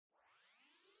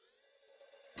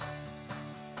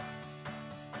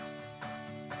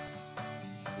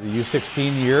The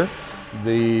U16 year,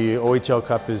 the OHL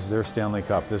Cup is their Stanley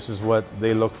Cup. This is what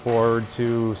they look forward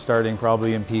to starting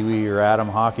probably in Pee Wee or Atom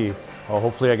hockey. Well,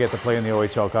 hopefully I get to play in the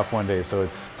OHL Cup one day. So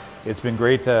it's been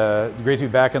great to be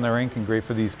back in the rink and great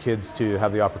for these kids to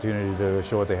have the opportunity to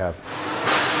show what they have.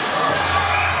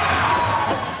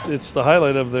 It's the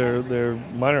highlight of their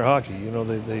minor hockey. You know,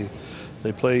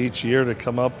 they play each year to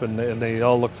come up, and they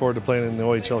all look forward to playing in the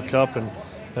OHL Cup,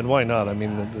 and why not? I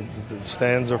mean, the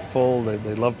stands are full.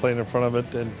 They love playing in front of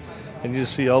it, and you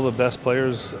just see all the best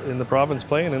players in the province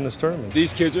playing in this tournament.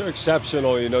 These kids are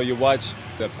exceptional. You know, you watch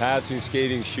the passing,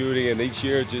 skating, shooting, and each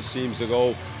year it just seems to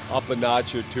go up a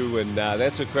notch or two, and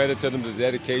that's a credit to them, the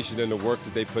dedication and the work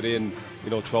that they put in,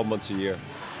 12 months a year.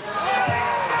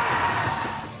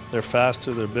 They're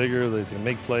faster, they're bigger, they can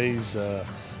make plays.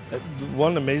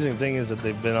 One amazing thing is that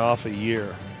they've been off a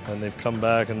year, and they've come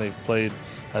back and they've played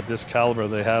at this caliber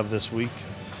they have this week.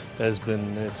 It's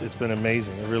been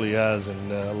amazing, it really has, and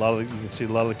you can see a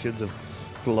lot of the kids have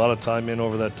put a lot of time in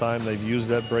over that time. They've used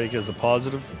that break as a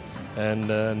positive, and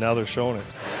now they're showing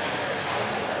it.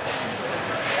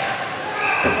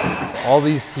 All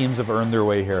these teams have earned their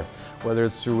way here, whether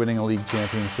it's through winning a league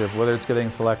championship, whether it's getting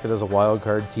selected as a wild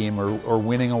card team or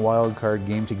winning a wild card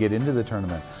game to get into the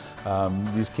tournament.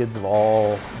 These kids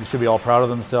should be all proud of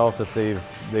themselves that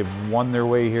they've won their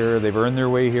way here, they've earned their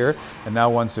way here, and now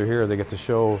once they're here, they get to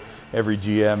show every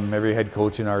GM, every head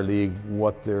coach in our league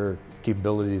what their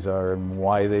capabilities are and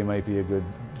why they might be a good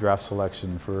draft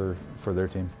selection for their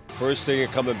team. First thing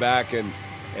coming back and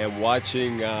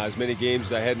watching as many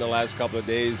games as I had in the last couple of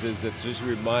days is it just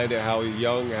reminded how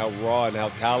young, how raw, and how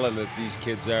talented these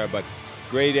kids are. But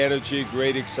great energy,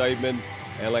 great excitement,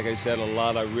 and like I said, a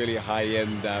lot of really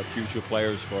high-end future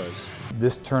players for us.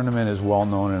 This tournament is well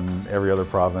known in every other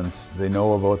province. They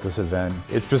know about this event.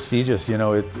 It's prestigious,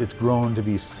 it's grown to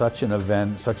be such an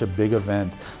event, such a big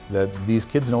event that these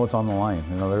kids know what's on the line.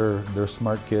 They're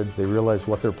smart kids. They realize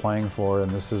what they're playing for,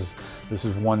 and this is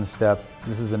one step.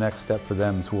 This is the next step for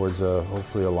them towards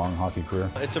hopefully a long hockey career.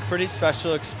 It's a pretty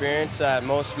special experience that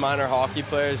most minor hockey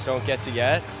players don't get to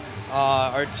get.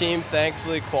 Our team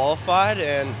thankfully qualified,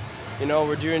 and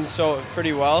we're doing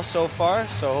pretty well so far,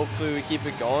 so hopefully we keep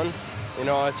it going.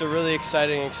 It's a really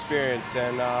exciting experience,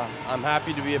 and I'm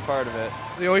happy to be a part of it.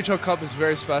 The OHL Cup is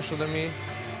very special to me.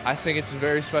 I think it's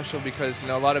very special because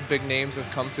a lot of big names have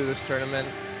come through this tournament,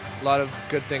 a lot of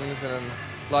good things, and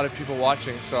a lot of people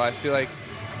watching. So I feel like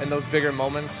in those bigger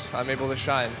moments, I'm able to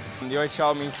shine. The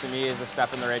OHL means to me is a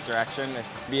step in the right direction. It'd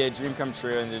be a dream come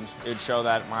true, and it'd show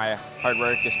that my hard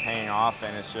work is paying off,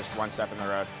 and it's just one step in the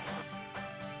road.